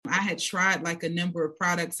had tried like a number of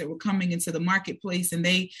products that were coming into the marketplace, and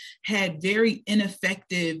they had very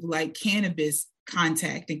ineffective like cannabis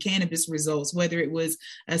contact and cannabis results, whether it was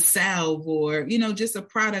a salve or, just a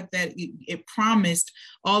product that it promised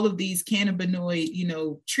all of these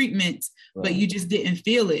cannabinoid, treatments, right, but you just didn't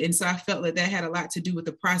feel it. And so I felt like that had a lot to do with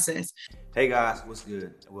the process. Hey guys, what's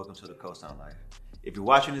good? And welcome to the Cosign Life. If you're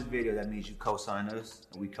watching this video, that means you co-sign us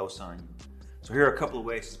and we co-sign you. So here are a couple of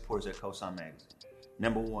ways to support us at Cosign Magazine.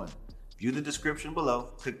 Number one, view the description below,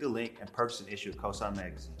 click the link, and purchase an issue of Cosign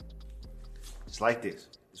Magazine. Just like this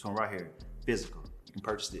one right here, physical. You can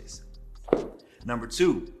purchase this. Number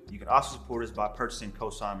two, you can also support us by purchasing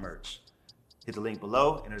Cosign merch. Hit the link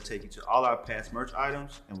below and it'll take you to all our past merch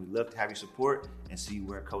items, and we'd love to have your support and see you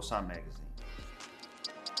wear Cosign Magazine.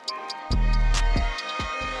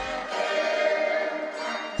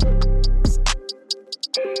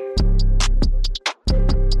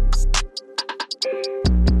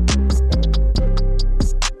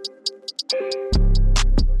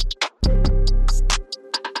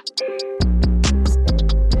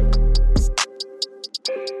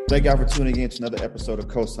 Thank y'all for tuning in to another episode of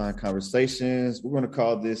Cosign Conversations. We're going to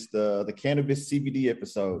call this the Cannabis CBD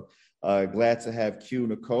episode. Glad to have Q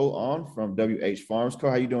Nicole on from WH Farms Co.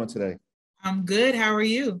 How you doing today? I'm good. How are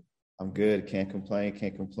you? I'm good. Can't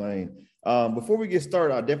complain. Before we get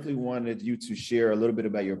started, I definitely wanted you to share a little bit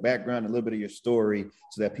about your background, a little bit of your story,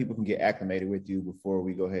 so that people can get acclimated with you before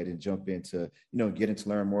we go ahead and jump into, getting to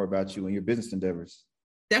learn more about you and your business endeavors.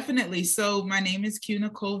 Definitely. So my name is Q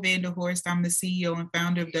Nicole Vanderhorst. I'm the CEO and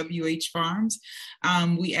founder of WH Farms.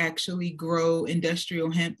 We actually grow industrial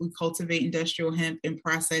hemp. We cultivate industrial hemp and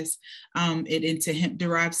process it into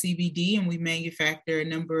hemp-derived CBD, and we manufacture a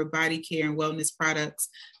number of body care and wellness products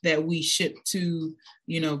that we ship to,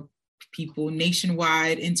 people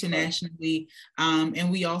nationwide, internationally.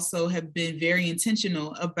 And we also have been very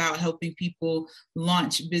intentional about helping people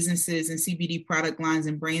launch businesses and CBD product lines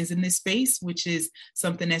and brands in this space, which is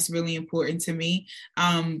something that's really important to me.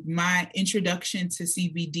 My introduction to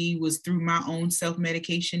CBD was through my own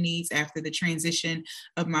self-medication needs. After the transition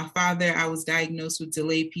of my father, I was diagnosed with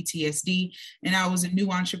delayed PTSD, and I was a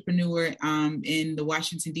new entrepreneur in the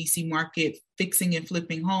Washington, D.C. market, fixing and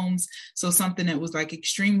flipping homes. So something that was like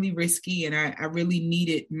extremely risky, and I really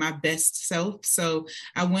needed my best self. So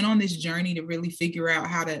I went on this journey to really figure out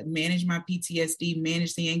how to manage my PTSD,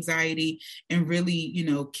 manage the anxiety, and really,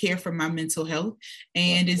 care for my mental health.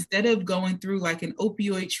 And instead of going through like an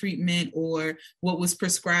opioid treatment or what was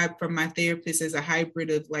prescribed from my therapist as a hybrid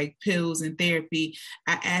of like pills and therapy,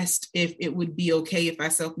 I asked if it would be okay if I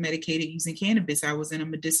self-medicated using cannabis. I was in a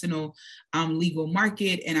medicinal legal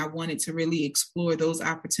market, and I wanted to really explore those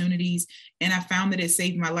opportunities. And I found that it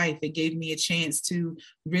saved my life. It gave me a chance to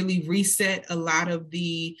really reset a lot of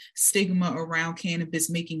the stigma around cannabis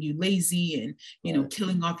making you lazy and,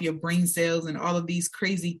 killing off your brain cells and all of these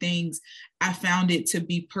crazy things. I found it to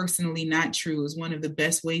be personally not true. It was one of the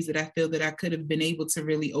best ways that I feel that I could have been able to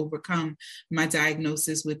really overcome my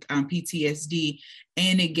diagnosis with PTSD.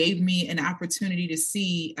 And it gave me an opportunity to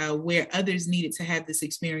see where others needed to have this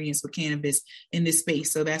experience with cannabis in this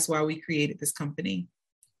space. So that's why we created this company.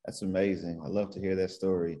 That's amazing. I love to hear that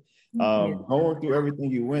story. Going through everything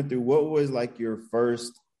you went through, what was like your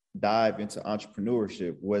first dive into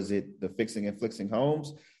entrepreneurship? Was it the fixing and flipping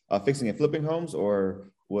homes,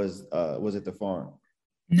 or was it the farm?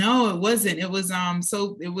 No, it wasn't. It was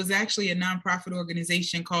it was actually a nonprofit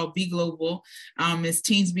organization called Be Global. It's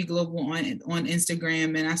Teens Be Global on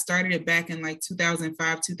Instagram. And I started it back in like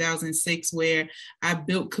 2005, 2006, where I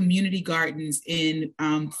built community gardens in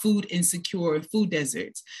food insecure and food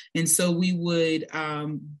deserts. And so we would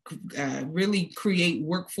really create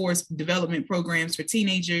workforce development programs for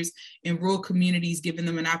teenagers in rural communities, giving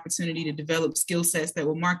them an opportunity to develop skill sets that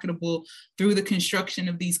were marketable through the construction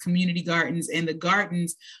of these community gardens. And the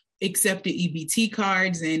gardens accepted EBT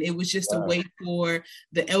cards, and it was just a way for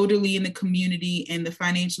the elderly in the community and the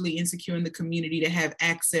financially insecure in the community to have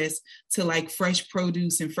access to like fresh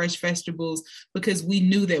produce and fresh vegetables, because we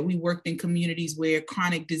knew that we worked in communities where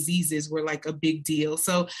chronic diseases were like a big deal.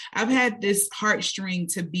 So I've had this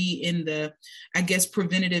heartstring to be in the, I guess,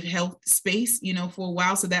 preventative health space, for a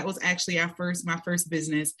while. So that was actually my first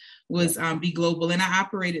business was Be Global, and I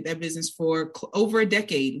operated that business for over a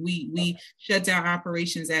decade. We shut down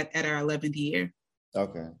operations at our 11th year.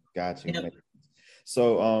 Okay, got you. Yep.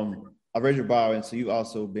 So I read your bio, and so you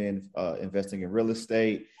also been investing in real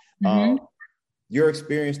estate. Mm-hmm. Your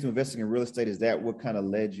experience to investing in real estate, is that what kind of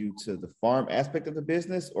led you to the farm aspect of the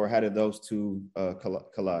business, or how did those two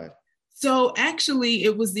collide? So actually,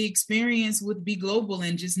 it was the experience with Be Global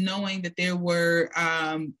and just knowing that there were,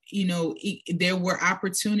 there were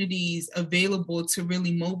opportunities available to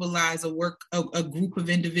really mobilize a group of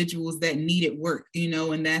individuals that needed work,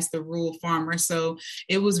 and that's the rural farmer. So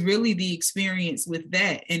it was really the experience with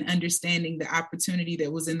that and understanding the opportunity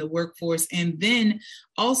that was in the workforce. And then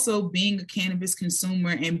also being a cannabis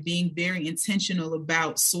consumer and being very intentional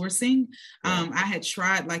about sourcing. I had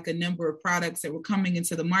tried like a number of products that were coming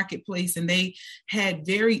into the marketplace, and they had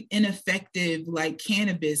very ineffective like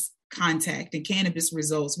cannabis contact and cannabis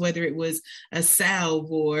results, whether it was a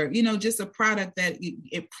salve or, just a product that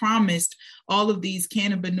it promised all of these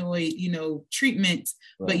cannabinoid, treatments,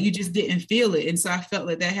 but you just didn't feel it. And so I felt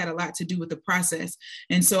like that had a lot to do with the process.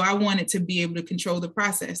 And so I wanted to be able to control the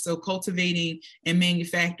process. So cultivating and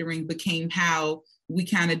manufacturing became how we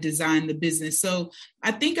kind of designed the business. So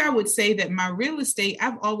I think I would say that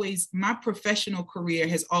my professional career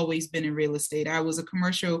has always been in real estate. I was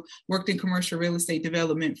worked in commercial real estate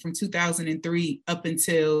development from 2003 up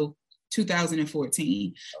until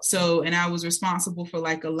 2014. So, and I was responsible for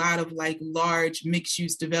like a lot of like large mixed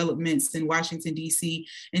use developments in Washington, DC.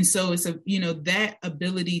 And so it's that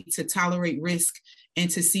ability to tolerate risk and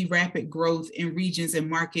to see rapid growth in regions and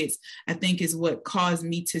markets, I think is what caused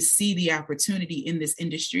me to see the opportunity in this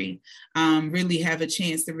industry, really have a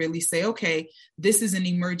chance to really say, okay, this is an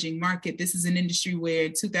emerging market. This is an industry where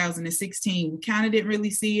in 2016, we kind of didn't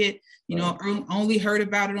really see it, only heard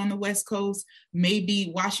about it on the West Coast,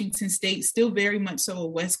 maybe Washington State, still very much so a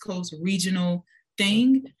West Coast regional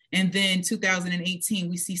thing. And then 2018,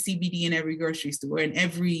 we see CBD in every grocery store and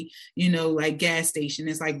every, like gas station.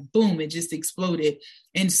 It's like, boom, it just exploded.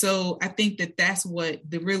 And so I think that that's what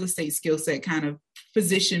the real estate skill set kind of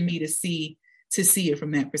positioned me to see it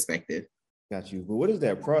from that perspective. Got you. But what is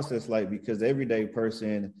that process like? Because the everyday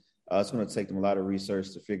person, it's going to take them a lot of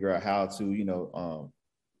research to figure out how to,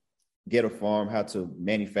 get a farm, how to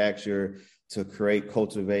manufacture, to create,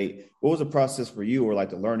 cultivate. What was the process for you, or like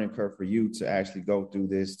the learning curve for you to actually go through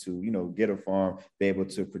this to, get a farm, be able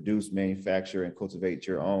to produce, manufacture, and cultivate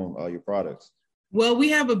your own, your products? Well, we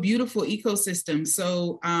have a beautiful ecosystem.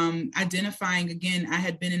 So identifying, again, I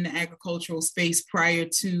had been in the agricultural space prior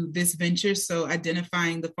to this venture. So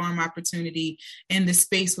identifying the farm opportunity and the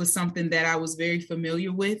space was something that I was very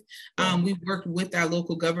familiar with. We worked with our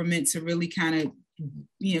local government to really kind of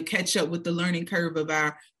catch up with the learning curve of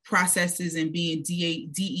our processes and being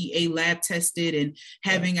DEA lab tested and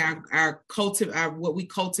having our what we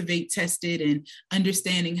cultivate tested and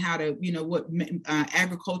understanding how to, what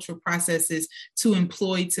agricultural processes to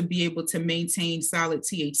employ to be able to maintain solid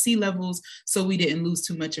THC levels. So we didn't lose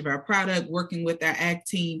too much of our product, working with our ag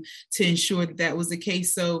team to ensure that was the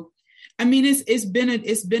case. So, I mean, it's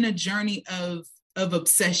been a journey of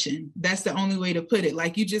obsession. That's the only way to put it.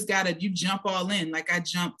 Like you jump all in. Like I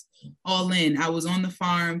jumped all in. I was on the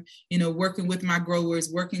farm, working with my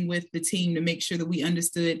growers, working with the team to make sure that we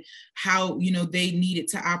understood how, they needed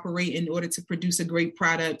to operate in order to produce a great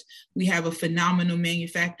product. We have a phenomenal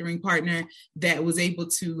manufacturing partner that was able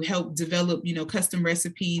to help develop, custom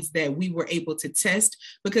recipes that we were able to test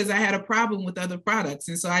because I had a problem with other products.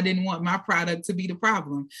 And so I didn't want my product to be the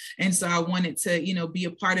problem. And so I wanted to, be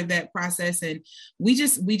a part of that process. And we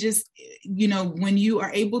just, when you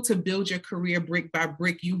are able to build your career brick by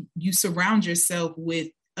brick, you surround yourself with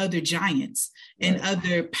other giants and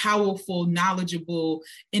other powerful, knowledgeable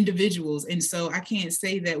individuals. And so I can't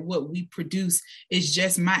say that what we produce is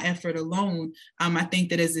just my effort alone. I think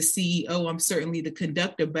that as a CEO, I'm certainly the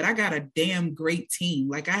conductor, but I got a damn great team.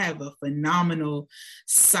 Like I have a phenomenal,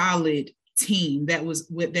 solid team that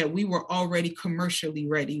we were already commercially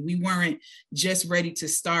ready. We weren't just ready to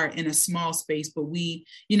start in a small space, but we,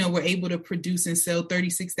 were able to produce and sell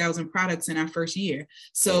 36,000 products in our first year.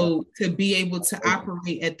 So to be able to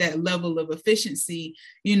operate at that level of efficiency,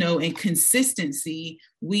 and consistency,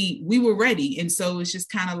 we were ready. And so it's just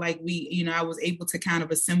kind of like I was able to kind of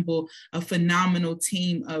assemble a phenomenal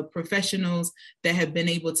team of professionals that have been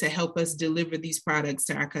able to help us deliver these products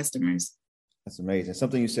to our customers. That's amazing.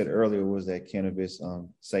 Something you said earlier was that cannabis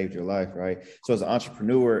saved your life, right? So as an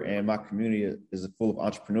entrepreneur, and my community is full of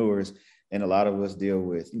entrepreneurs, and a lot of us deal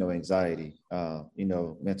with, anxiety,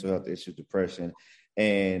 mental health issues, depression.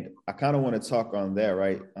 And I kind of want to talk on that,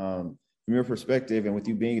 right? From your perspective and with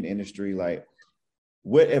you being in the industry, like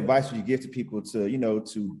what advice would you give to people to,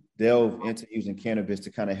 to delve into using cannabis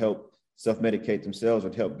to kind of help self-medicate themselves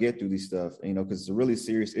or to help get through these stuff, because it's a really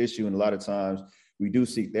serious issue. And a lot of times we do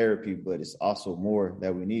seek therapy, but it's also more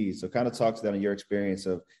that we need. So kind of talk to that in your experience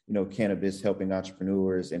of, cannabis helping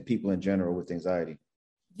entrepreneurs and people in general with anxiety.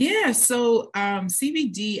 Yeah, so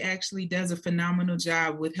CBD actually does a phenomenal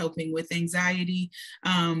job with helping with anxiety.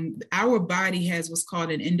 Our body has what's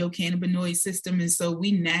called an endocannabinoid system, and so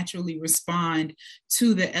we naturally respond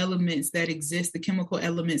to the elements that exist, the chemical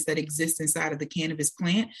elements that exist inside of the cannabis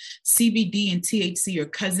plant. CBD and THC are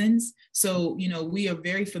cousins. So, we are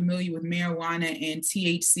very familiar with marijuana and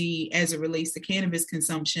THC as it relates to cannabis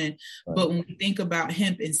consumption. Right. But when we think about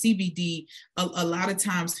hemp and CBD, a lot of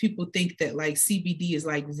times people think that like CBD is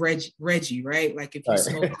like Reggie, right? Like if you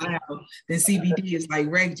smoke loud, then CBD is like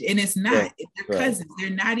Reggie, and it's not. They're cousins.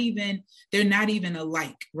 They're not even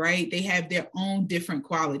alike, right? They have their own different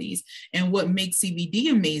qualities. And what makes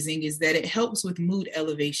CBD amazing is that it helps with mood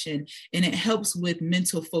elevation, and it helps with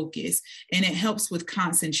mental focus, and it helps with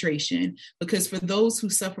concentration. Because for those who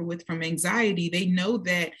suffer from anxiety, they know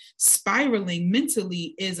that spiraling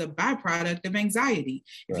mentally is a byproduct of anxiety.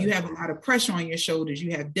 If you have a lot of pressure on your shoulders,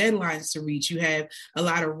 you have deadlines to reach, you have a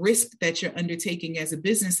lot of risk that you're undertaking as a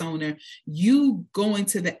business owner, you going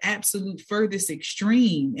to the absolute furthest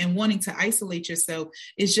extreme and wanting to isolate yourself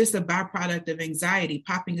is just a byproduct of anxiety.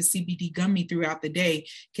 Popping a CBD gummy throughout the day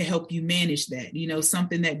can help you manage that,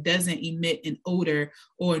 something that doesn't emit an odor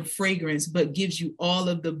or a fragrance, but gives you all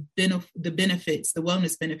of the benefits, the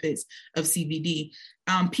wellness benefits of CBD.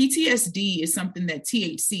 PTSD is something that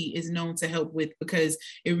THC is known to help with, because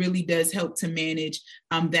it really does help to manage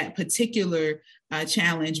that particular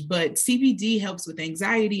challenge. But CBD helps with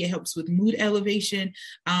anxiety. It helps with mood elevation.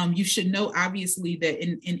 You should know, obviously, that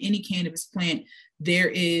in any cannabis plant, there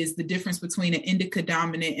is the difference between an indica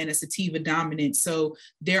dominant and a sativa dominant. So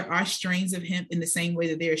there are strains of hemp in the same way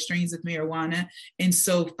that there are strains of marijuana. And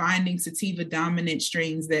so finding sativa dominant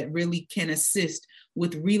strains that really can assist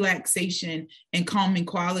with relaxation and calming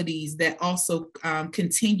qualities that also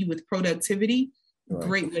continue with productivity,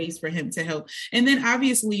 great ways for him to help. And then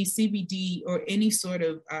obviously CBD or any sort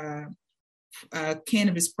of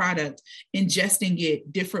cannabis product, ingesting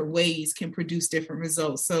it different ways can produce different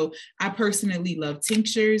results. So I personally love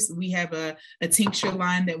tinctures. We have a tincture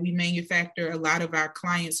line that we manufacture. A lot of our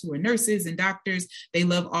clients who are nurses and doctors, they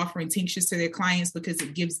love offering tinctures to their clients because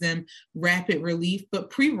it gives them rapid relief. But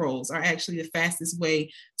pre-rolls are actually the fastest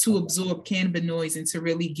way to absorb cannabinoids and to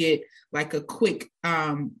really get like a quick,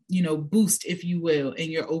 boost, if you will,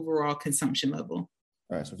 in your overall consumption level.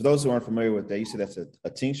 All right. So for those who aren't familiar with that, you said that's a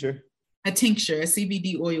tincture? A tincture, a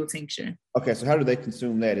CBD oil tincture. Okay, so how do they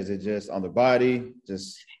consume that? Is it just on the body?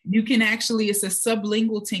 You can actually, it's a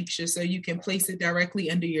sublingual tincture, so you can place it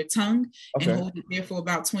directly under your tongue and hold it there for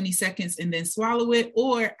about 20 seconds and then swallow it.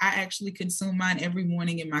 Or I actually consume mine every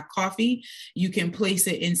morning in my coffee. You can place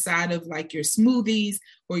it inside of like your smoothies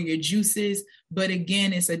or your juices. But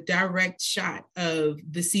again, it's a direct shot of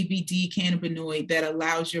the CBD cannabinoid that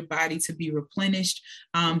allows your body to be replenished,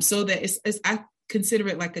 so that I consider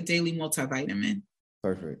it like a daily multivitamin.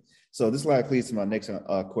 Perfect. So this leads to my next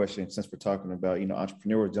question, since we're talking about,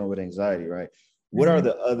 entrepreneurs dealing with anxiety, right? What are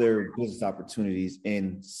the other business opportunities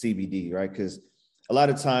in CBD, right? Because a lot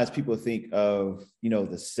of times people think of,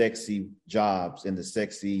 the sexy jobs and the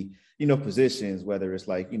sexy, positions, whether it's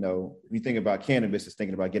like, when you think about cannabis, it's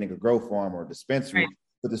thinking about getting a grow farm or a dispensary. Right.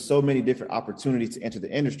 But there's so many different opportunities to enter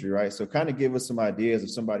the industry, right? So kind of give us some ideas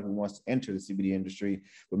of somebody who wants to enter the CBD industry,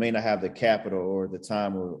 but may not have the capital or the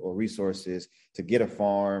time or resources to get a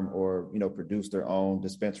farm or, produce their own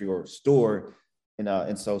dispensary or store.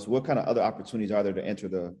 And so what kind of other opportunities are there to enter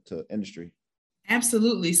the industry?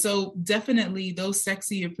 Absolutely. So definitely those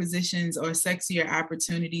sexier positions or sexier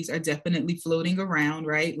opportunities are definitely floating around,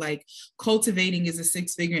 right? Like cultivating is a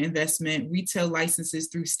 6-figure investment. Retail licenses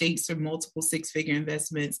through states are multiple 6-figure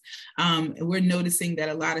investments. We're noticing that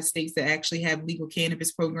a lot of states that actually have legal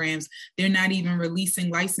cannabis programs, they're not even releasing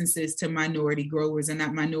licenses to minority growers and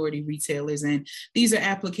not minority retailers. And these are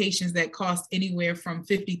applications that cost anywhere from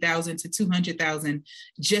 $50,000 to $200,000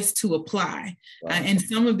 just to apply. Wow. And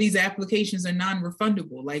some of these applications are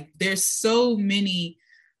non-refundable. Like there's so many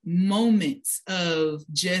moments of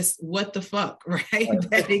just what the fuck, right?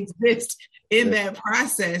 That exist in that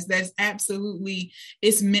process. That's absolutely,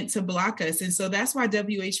 it's meant to block us. And so that's why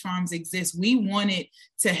WH Farms exists. We wanted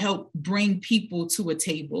to help bring people to a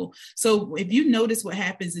table. So if you notice what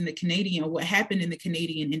happens in the Canadian, or what happened in the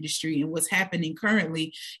Canadian industry and what's happening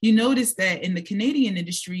currently, you notice that in the Canadian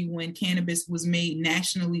industry, when cannabis was made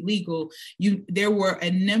nationally legal, there were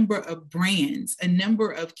a number of brands, a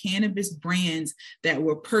number of cannabis brands that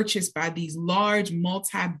were purchased by these large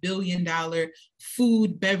multi-billion-dollar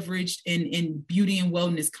food, beverage, and beauty and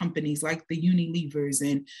wellness companies like the Unilevers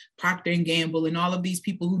and Procter & Gamble and all of these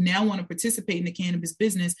people who now want to participate in the cannabis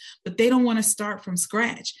business, but they don't want to start from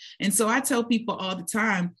scratch. And so I tell people all the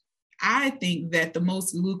time, I think that the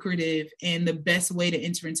most lucrative and the best way to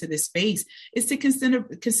enter into this space is to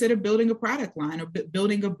consider building a product line or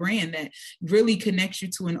building a brand that really connects you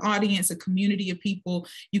to an audience, a community of people.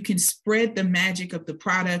 You can spread the magic of the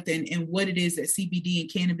product and what it is that CBD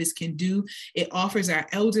and cannabis can do. It offers our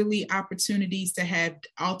elderly opportunities to have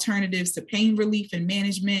alternatives to pain relief and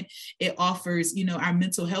management. It offers, our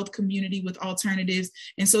mental health community with alternatives.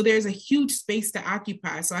 And so there's a huge space to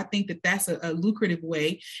occupy. So I think that that's a lucrative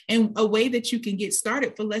way, and a way that you can get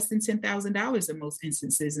started for less than $10,000 in most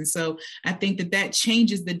instances. And so I think that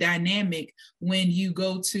changes the dynamic when you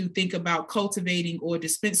go to think about cultivating or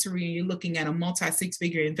dispensary and you're looking at a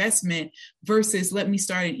multi-six-figure investment versus let me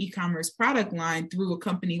start an e-commerce product line through a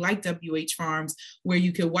company like WH Farms where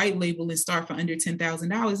you can white label and start for under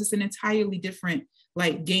 $10,000. It's an entirely different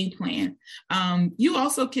game plan. You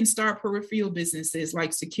also can start peripheral businesses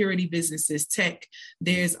like security businesses, tech.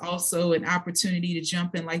 There's also an opportunity to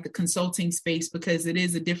jump in like the consulting space because it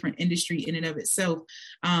is a different industry in and of itself.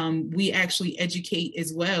 We actually educate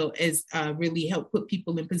as well as really help put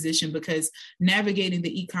people in position because navigating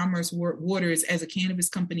the e-commerce waters as a cannabis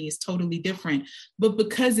company is totally different. But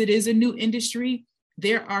because it is a new industry,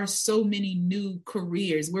 there are so many new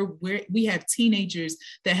careers where we have teenagers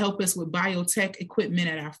that help us with biotech equipment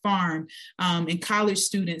at our farm, and college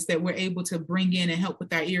students that we're able to bring in and help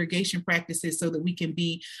with our irrigation practices so that we can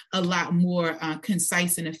be a lot more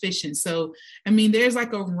concise and efficient. So, there's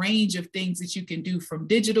like a range of things that you can do from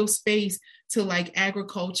digital space to like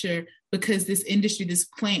agriculture because this industry, this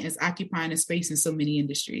plant is occupying a space in so many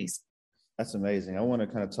industries. That's amazing. I want to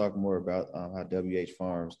kind of talk more about how WH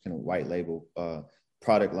Farms can white label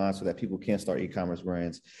product lines so that people can start e-commerce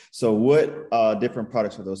brands. So what different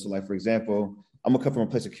products are those? So like, for example, I'm gonna come from a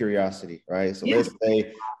place of curiosity, right? So let's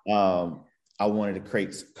say I wanted to create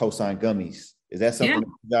Cosign gummies. Is that something that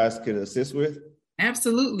you guys could assist with?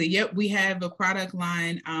 Absolutely. Yep. We have a product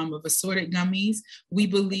line of assorted gummies. We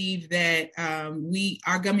believe that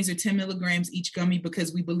our gummies are 10 milligrams each gummy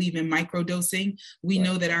because we believe in microdosing. We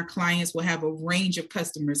know that our clients will have a range of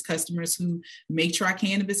customers who may try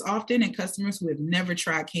cannabis often and customers who have never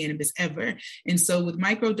tried cannabis ever. And so with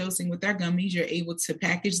microdosing with our gummies, you're able to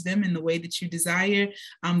package them in the way that you desire.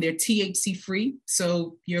 They're THC free,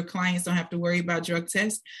 so your clients don't have to worry about drug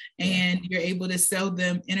tests, and you're able to sell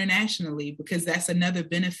them internationally because that's another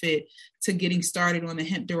benefit to getting started on the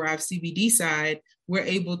hemp-derived CBD side. We're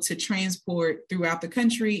able to transport throughout the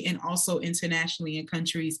country and also internationally in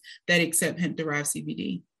countries that accept hemp-derived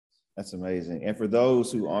CBD. That's amazing. And for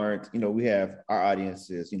those who aren't, we have our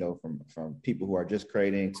audiences, from people who are just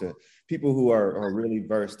creating to people who are really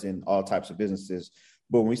versed in all types of businesses.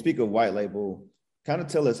 But when we speak of white label, kind of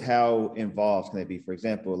tell us how involved can they be? For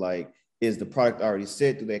example, like, is the product already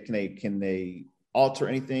set? Can they alter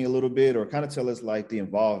anything a little bit, or kind of tell us like the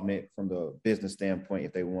involvement from the business standpoint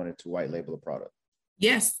if they wanted to white label a product?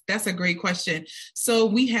 Yes, that's a great question. So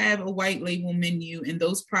we have a white label menu and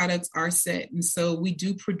those products are set. And so we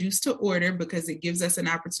do produce to order because it gives us an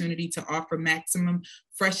opportunity to offer maximum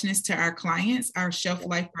freshness to our clients. Our shelf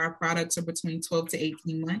life for our products are between 12 to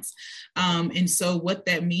 18 months. And so what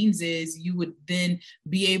that means is you would then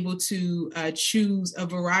be able to choose a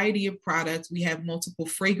variety of products. We have multiple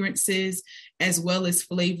fragrances as well as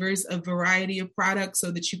flavors, a variety of products so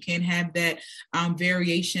that you can have that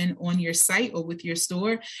variation on your site or with your store.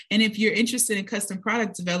 And if you're interested in custom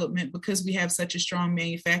product development, because we have such a strong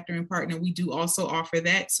manufacturing partner, we do also offer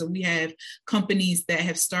that. So we have companies that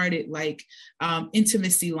have started like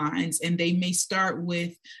intimacy lines, and they may start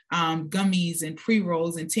with gummies and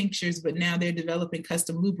pre-rolls and tinctures, but now they're developing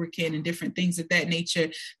custom lubricant and different things of that nature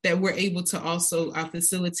that we're able to also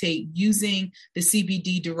facilitate using the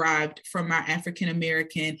CBD derived from our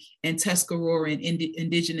African-American and Tuscarora and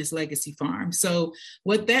indigenous legacy farms. So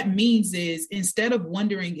what that means is instead of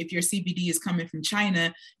wondering if your CBD is coming from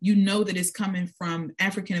China, you know that it's coming from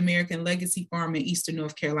African-American legacy farm in Eastern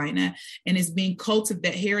North Carolina, and it's being cultivated,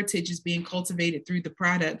 that heritage is being cultivated through the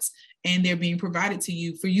products, and they're being provided to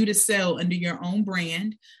you for you to sell under your own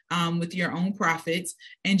brand with your own profits,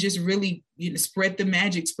 and just really spread the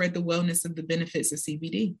magic, spread the wellness of the benefits of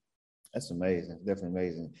CBD. That's amazing. Definitely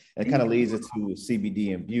amazing. And it kind of leads it to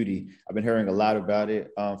CBD and beauty. I've been hearing a lot about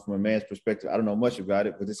it from a man's perspective. I don't know much about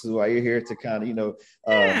it, but this is why you're here to kind of,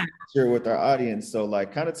 share with our audience. So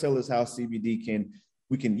like kind of tell us how CBD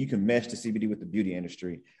you can mesh the CBD with the beauty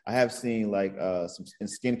industry. I have seen like some in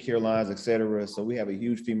skincare lines, et cetera. So we have a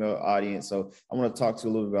huge female audience. So I want to talk to you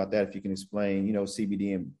a little bit about that. If you can explain,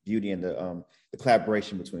 CBD and beauty and the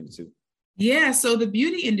collaboration between the two. Yeah, so the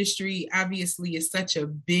beauty industry obviously is such a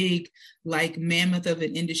big, like mammoth of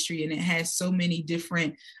an industry, and it has so many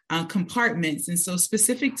different compartments. And so,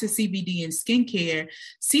 specific to CBD and skincare,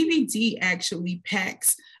 CBD actually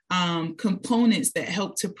packs components that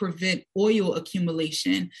help to prevent oil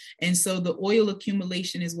accumulation. And so, the oil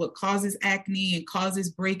accumulation is what causes acne and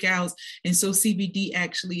causes breakouts. And so, CBD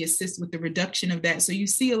actually assists with the reduction of that. So, you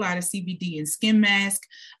see a lot of CBD in skin masks,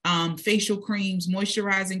 facial creams,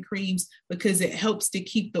 moisturizing creams, because it helps to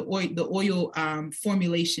keep the oil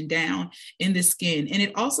formulation down in the skin. And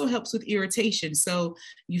it also helps with irritation. So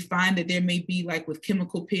you find that there may be, like with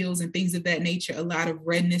chemical peels and things of that nature, a lot of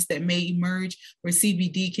redness that may emerge, where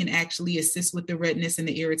CBD can actually assist with the redness and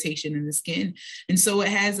the irritation in the skin. And so it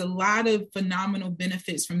has a lot of phenomenal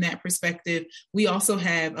benefits from that perspective. We also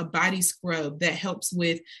have a body scrub that helps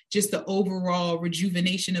with just the overall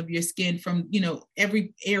rejuvenation of your skin from,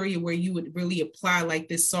 every area where you would really apply like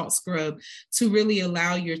this salt scrub to really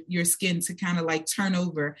allow your skin to kind of like turn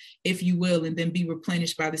over, if you will, and then be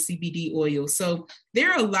replenished by the CBD oil. So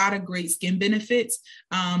there are a lot of great skin benefits.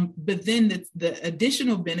 But then the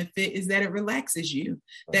additional benefit is that it relaxes you,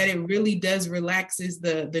 that it really does relaxes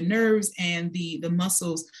the nerves and the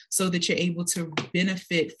muscles, so that you're able to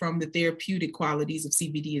benefit from the therapeutic qualities of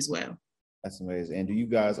CBD as well. That's amazing. And do you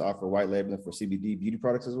guys offer white labeling for CBD beauty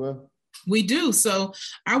products as well? We do. So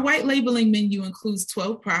our white labeling menu includes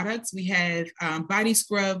 12 products. We have body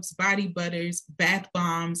scrubs, body butters, bath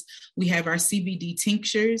bombs. We have our CBD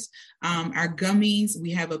tinctures, our gummies.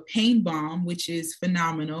 We have a pain balm, which is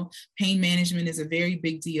phenomenal. Pain management is a very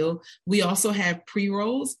big deal. We also have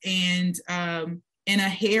pre-rolls and a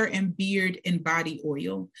hair and beard and body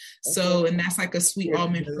oil. So, and that's like a sweet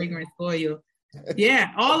almond fragrance oil.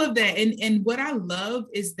 Yeah, all of that. And what I love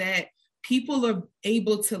is that people are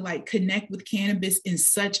able to like connect with cannabis in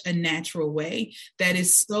such a natural way that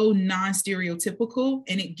is so non-stereotypical,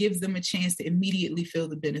 and it gives them a chance to immediately feel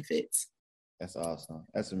the benefits. That's awesome.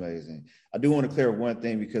 That's amazing. I do want to clear one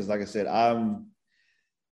thing, because like I said, I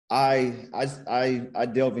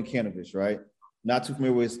delve in cannabis, right? Not too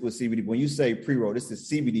familiar with CBD. When you say pre-roll, this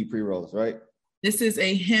is CBD pre-rolls, right? This is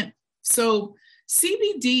a hemp. So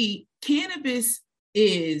CBD, cannabis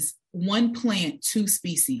is one plant, two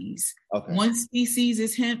species. Okay. One species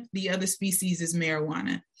is hemp, the other species is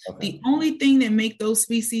marijuana. Okay. The only thing that make those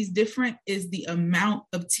species different is the amount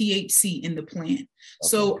of THC in the plant. Okay.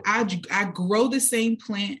 So I grow the same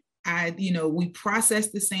plant. We process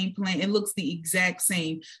the same plant. It looks the exact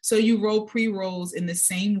same. So you roll pre-rolls in the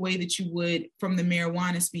same way that you would from the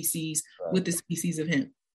marijuana species, right, with the species of hemp.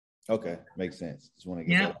 Okay, makes sense. Just want to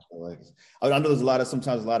get that. I know there's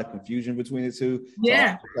sometimes a lot of confusion between the two.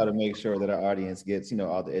 Yeah. So I try to make sure that our audience gets,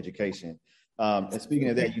 all the education. And speaking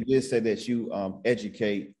of that, you did say that you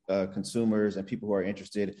educate consumers and people who are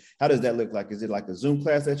interested. How does that look like? Is it like a Zoom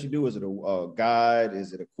class that you do? Is it a guide?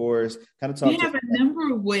 Is it a course? Kind of talk. We have a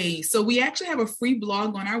number of ways. So we actually have a free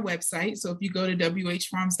blog on our website. So if you go to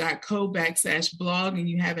whfarms.co/blog, and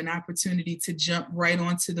you have an opportunity to jump right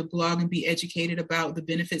onto the blog and be educated about the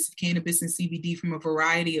benefits of cannabis and CBD from a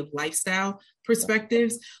variety of lifestyle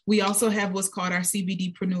perspectives. We also have what's called our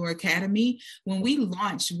CBDpreneur Academy. When we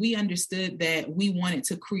launched, we understood that we wanted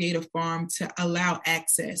to create a farm to allow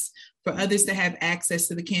access for others to have access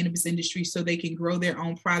to the cannabis industry, so they can grow their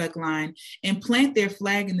own product line and plant their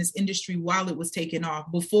flag in this industry while it was taking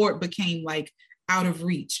off, before it became like out of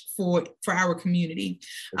reach for our community.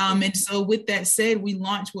 And so with that said, we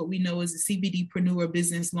launched what we know as a CBDpreneur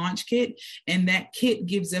Business Launch Kit. And that kit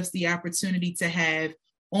gives us the opportunity to have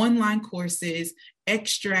online courses,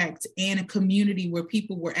 extract, and a community where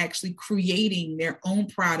people were actually creating their own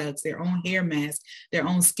products, their own hair masks, their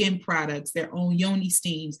own skin products, their own yoni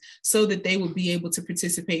steams, so that they would be able to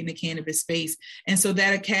participate in the cannabis space. And so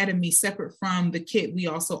that academy, separate from the kit, we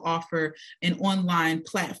also offer an online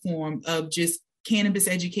platform of just cannabis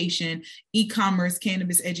education, e-commerce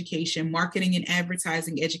cannabis education, marketing and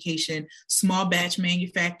advertising education, small batch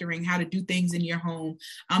manufacturing, how to do things in your home,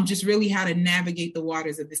 just really how to navigate the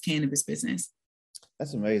waters of this cannabis business.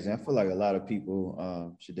 That's amazing. I feel like a lot of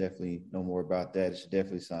people should definitely know more about that. Should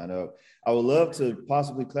definitely sign up. I would love to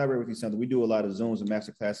possibly collaborate with you something. We do a lot of Zooms and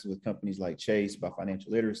master classes with companies like Chase about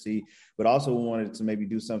financial literacy, but also wanted to maybe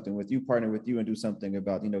do something with you, partner with you, and do something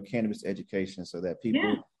about, cannabis education, so that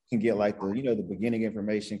people can get like the beginning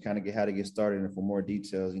information, kind of get how to get started, and for more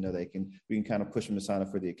details, we can kind of push them to sign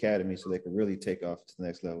up for the academy so they can really take off to the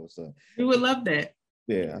next level. So we would love that.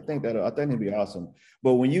 Yeah, I think it'd be awesome.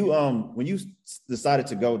 But when you decided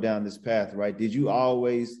to go down this path, right? Did you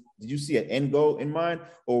always did you see an end goal in mind,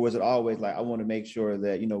 or was it always like, I want to make sure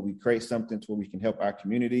that, we create something to where we can help our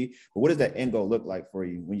community? But what does that end goal look like for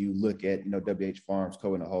you when you look at, WH Farms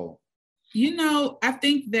Co. in a whole? I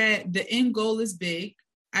think that the end goal is big.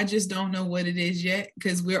 I just don't know what it is yet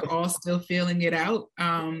because we're all still feeling it out.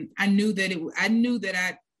 I knew that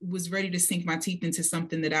I was ready to sink my teeth into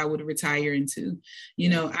something that I would retire into.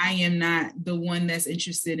 I am not the one that's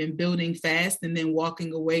interested in building fast and then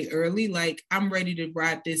walking away early. Like, I'm ready to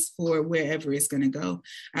ride this for wherever it's going to go.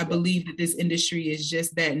 I believe that this industry is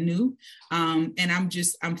just that new. And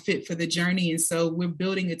I'm fit for the journey. And so we're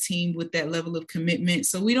building a team with that level of commitment.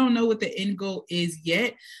 So we don't know what the end goal is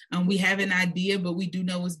yet. We have an idea, but we do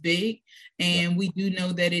know it's big. And we do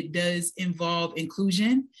know that it does involve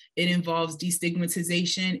inclusion. It involves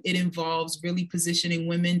destigmatization. It involves really positioning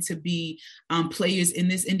women to be players in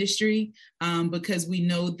this industry because we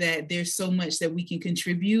know that there's so much that we can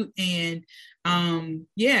contribute. And and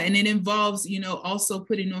it involves, also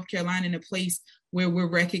putting North Carolina in a place where we're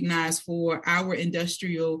recognized for our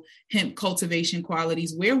industrial hemp cultivation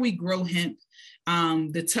qualities, where we grow hemp.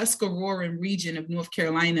 The Tuscarora region of North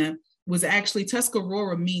Carolina was actually,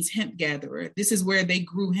 Tuscarora means hemp gatherer. This is where they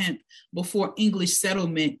grew hemp before English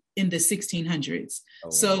settlement in the 1600s. Oh, wow.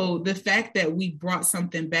 So the fact that we brought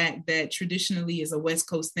something back that traditionally is a West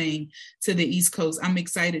Coast thing to the East Coast, I'm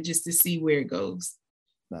excited just to see where it goes.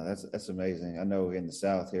 No, that's amazing. I know in the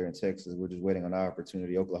South here in Texas, we're just waiting on our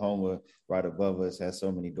opportunity. Oklahoma, right above us, has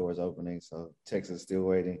so many doors opening. So Texas is still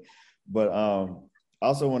waiting. But I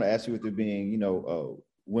also want to ask you, with it being,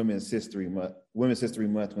 Women's History Month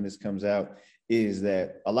when this comes out, is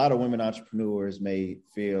that a lot of women entrepreneurs may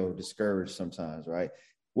feel discouraged sometimes, right?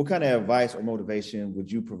 What kind of advice or motivation would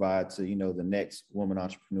you provide to, the next woman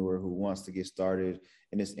entrepreneur who wants to get started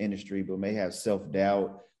in this industry, but may have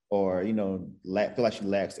self-doubt or, feel like she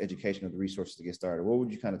lacks education or the resources to get started? What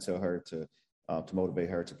would you kind of tell her to motivate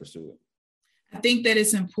her to pursue it? I think that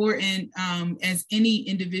it's important as any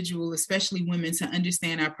individual, especially women, to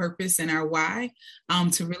understand our purpose and our why,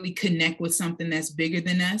 to really connect with something that's bigger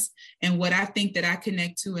than us. And what I think that I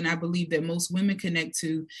connect to, and I believe that most women connect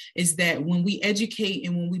to, is that when we educate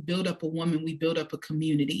and when we build up a woman, we build up a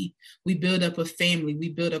community, we build up a family, we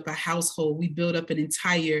build up a household, we build up an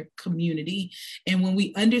entire community. And when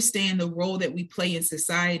we understand the role that we play in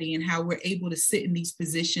society and how we're able to sit in these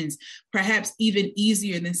positions, perhaps even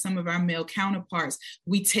easier than some of our male counterparts,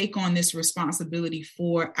 we take on this responsibility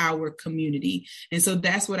for our community. And so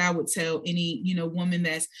that's what I would tell any, woman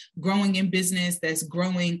that's growing in business, that's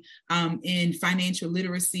growing in financial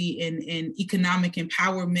literacy and economic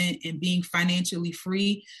empowerment and being financially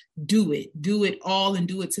free. Do it all and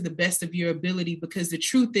do it to the best of your ability, because the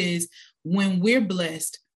truth is, when we're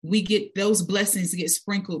blessed, we get those blessings to get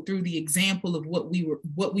sprinkled through the example of what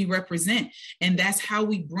we represent. And that's how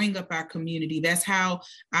we bring up our community. That's how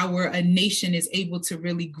our nation is able to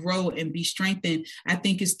really grow and be strengthened, I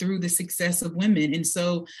think, is through the success of women. And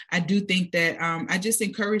so I do think that I just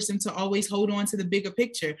encourage them to always hold on to the bigger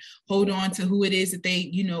picture, hold on to who it is that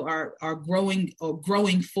they, are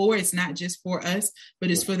growing for. It's not just for us, but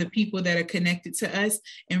it's for the people that are connected to us,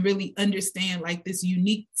 and really understand like this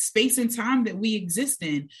unique space and time that we exist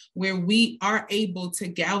in, where we are able to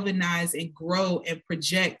galvanize and grow and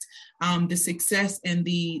project the success and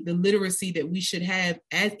the literacy that we should have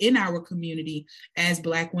in our community as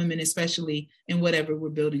Black women, especially in whatever we're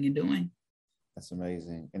building and doing. That's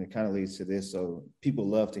amazing. And it kind of leads to this. So people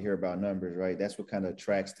love to hear about numbers, right? That's what kind of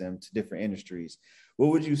attracts them to different industries.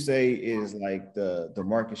 What would you say is like the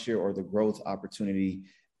market share or the growth opportunity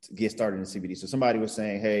to get started in CBD? So somebody was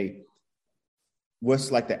saying, hey,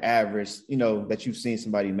 what's like the average, that you've seen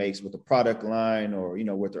somebody makes with a product line or,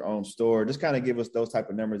 with their own store? Just kind of give us those type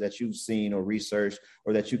of numbers that you've seen or researched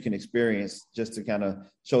or that you can experience, just to kind of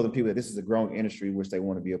show the people that this is a growing industry which they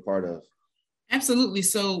want to be a part of. Absolutely.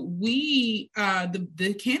 So we,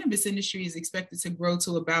 the cannabis industry is expected to grow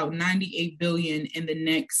to about 98 billion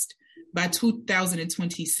by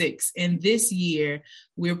 2026. And this year,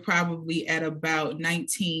 we're probably at about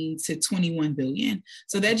 19 to 21 billion.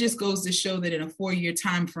 So that just goes to show that in a 4-year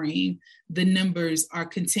time frame, the numbers are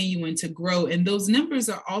continuing to grow. And those numbers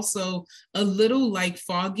are also a little like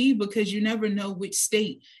foggy, because you never know which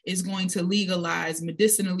state is going to legalize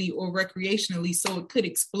medicinally or recreationally. So it could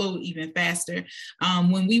explode even faster.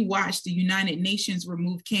 When we watched the United Nations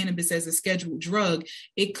remove cannabis as a scheduled drug,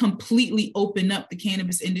 it completely opened up the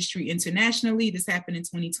cannabis industry in internationally. This happened in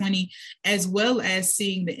 2020, as well as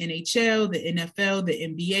seeing the NHL, the NFL, the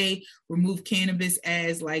NBA remove cannabis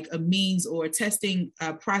as like a means or a testing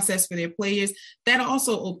process for their players. That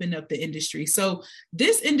also opened up the industry. So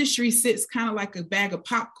this industry sits kind of like a bag of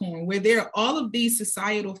popcorn, where there are all of these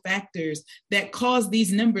societal factors that cause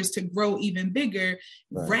these numbers to grow even bigger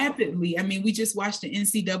rapidly. I mean, we just watched the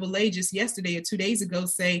NCAA just yesterday or 2 days ago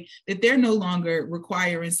say that they're no longer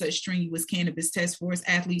requiring such strenuous cannabis tests for its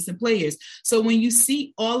athletes and players. So when you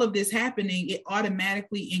see all of this happening, it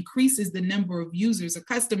automatically increases the number of users or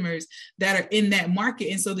customers that are in that market.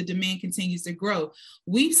 And so the demand continues to grow.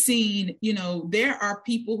 We've seen, you know, there are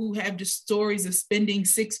people who have just stories of spending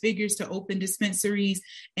six figures to open dispensaries,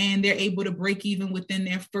 and they're able to break even within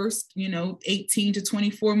their first, 18 to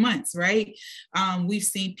 24 months, right? We've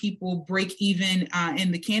seen people break even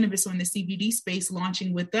in the cannabis or in the CBD space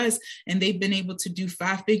launching with us, and they've been able to do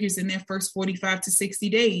five figures in their first 45 to 60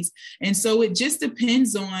 days. And so it just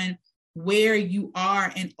depends on where you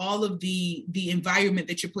are and all of the environment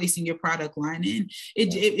that you're placing your product line in.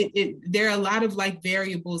 There are a lot of like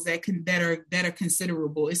variables that are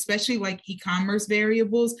considerable, especially like e-commerce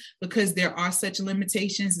variables, because there are such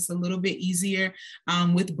limitations. It's a little bit easier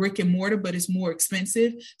with brick and mortar, but it's more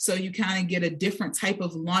expensive. So you kind of get a different type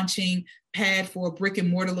of launching pad for a brick and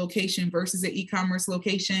mortar location versus an e-commerce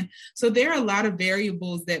location. So there are a lot of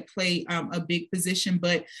variables that play a big position.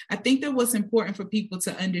 But I think that what's important for people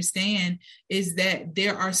to understand is that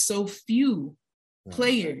there are so few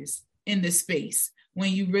players in the space.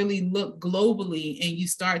 When you really look globally and you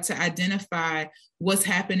start to identify what's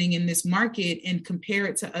happening in this market and compare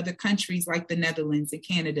it to other countries like the Netherlands and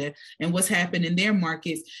Canada and what's happened in their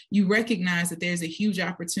markets, you recognize that there's a huge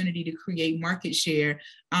opportunity to create market share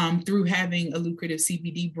through having a lucrative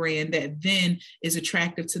CBD brand that then is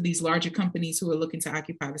attractive to these larger companies who are looking to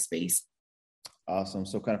occupy the space. Awesome.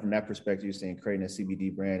 So kind of from that perspective, you're saying creating a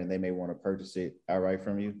CBD brand and they may want to purchase it outright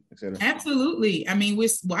from you, et cetera? Absolutely. I mean, we're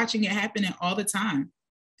watching it happening all the time,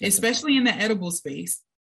 especially in the edible space.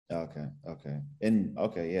 Okay.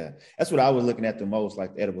 Yeah. That's what I was looking at the most,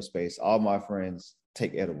 like the edible space. All my friends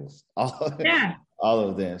take edibles. All of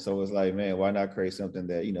them. So it's like, man, why not create something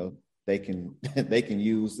that, they can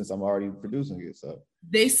use since I'm already producing it. So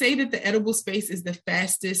they say that the edible space is the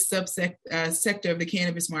fastest sector of the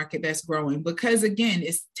cannabis market that's growing because, again,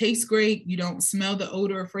 it tastes great. You don't smell the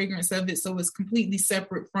odor or fragrance of it. So it's completely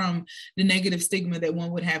separate from the negative stigma that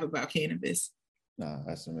one would have about cannabis. No,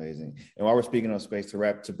 that's amazing. And while we're speaking of space,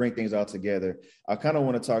 to bring things all together, I kind of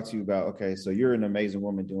want to talk to you about, okay, so you're an amazing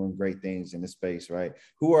woman doing great things in the space, right?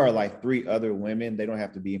 Who are like three other women, they don't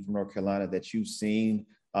have to be from North Carolina, that you've seen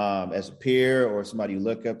as a peer or somebody you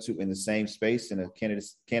look up to in the same space, in a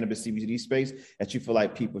cannabis CBD space, that you feel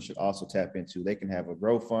like people should also tap into? They can have a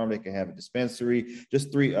grow farm, they can have a dispensary, just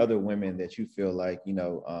three other women that you feel like,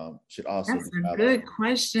 should also. That's a good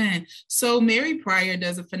question. So Mary Pryor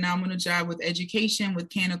does a phenomenal job with education, with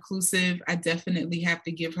CanNclusive. I definitely have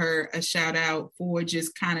to give her a shout out for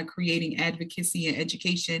just kind of creating advocacy and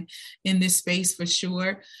education in this space for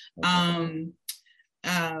sure. Okay.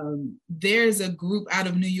 There's a group out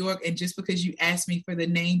of New York, and just because you asked me for the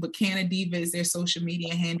name, but CannaDiva is their social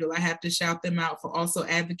media handle. I have to shout them out for also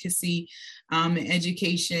advocacy and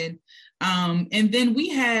education. And then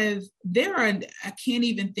I can't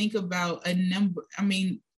even think about a number. I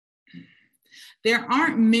mean, there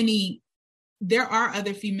are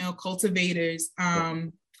other female cultivators,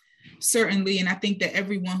 certainly. And I think that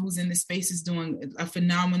everyone who's in the space is doing a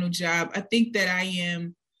phenomenal job. I think that I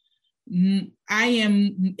am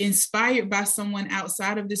inspired by someone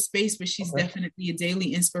outside of this space, but she's definitely a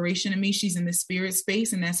daily inspiration to me. She's in the spirit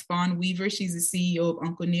space, and that's Fawn Weaver. She's the CEO of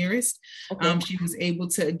Uncle Nearest. She was able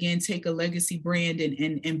to, again, take a legacy brand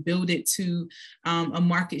and build it to a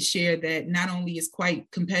market share that not only is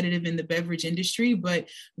quite competitive in the beverage industry, but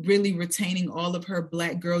really retaining all of her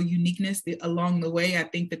Black girl uniqueness along the way. I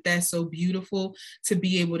think that that's so beautiful to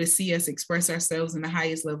be able to see us express ourselves in the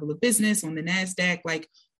highest level of business on the NASDAQ, like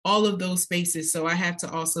all of those spaces. So I have to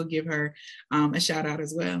also give her a shout out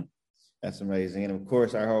as well. That's amazing. And of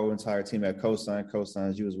course, our whole entire team at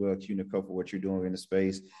Cosigns you as well, Q Nicole, for what you're doing in the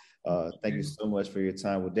space. Thank you so much for your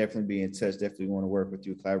time. We'll definitely be in touch. Definitely want to work with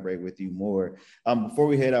you, collaborate with you more. Before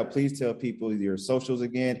we head out, please tell people your socials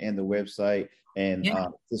again and the website. And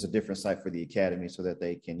there's a different site for the Academy so that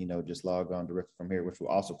they can, just log on directly from here, which we'll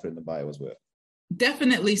also put in the bio as well.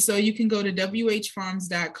 Definitely. So you can go to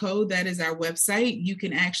whfarms.co. That is our website. You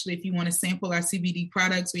can actually, if you want to sample our CBD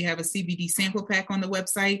products, we have a CBD sample pack on the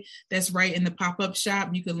website. That's right in the pop-up shop.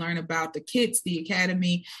 You can learn about the kits, the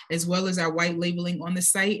academy, as well as our white labeling on the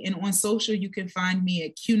site. And on social, you can find me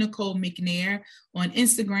at Q Nicole McNair on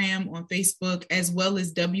Instagram, on Facebook, as well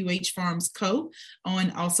as WH Farms Co.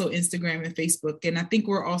 on also Instagram and Facebook. And I think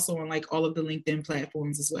we're also on like all of the LinkedIn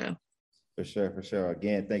platforms as well. For sure, for sure.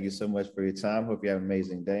 Again, thank you so much for your time. Hope you have an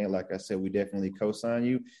amazing day. And like I said, we definitely co-sign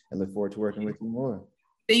you and look forward to working with you more.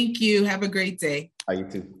 Thank you. Have a great day. You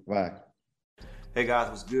too. Bye. Hey guys,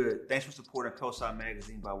 what's good? Thanks for supporting Cosign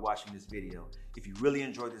Magazine by watching this video. If you really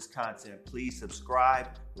enjoyed this content, please subscribe,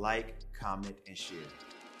 like, comment, and share.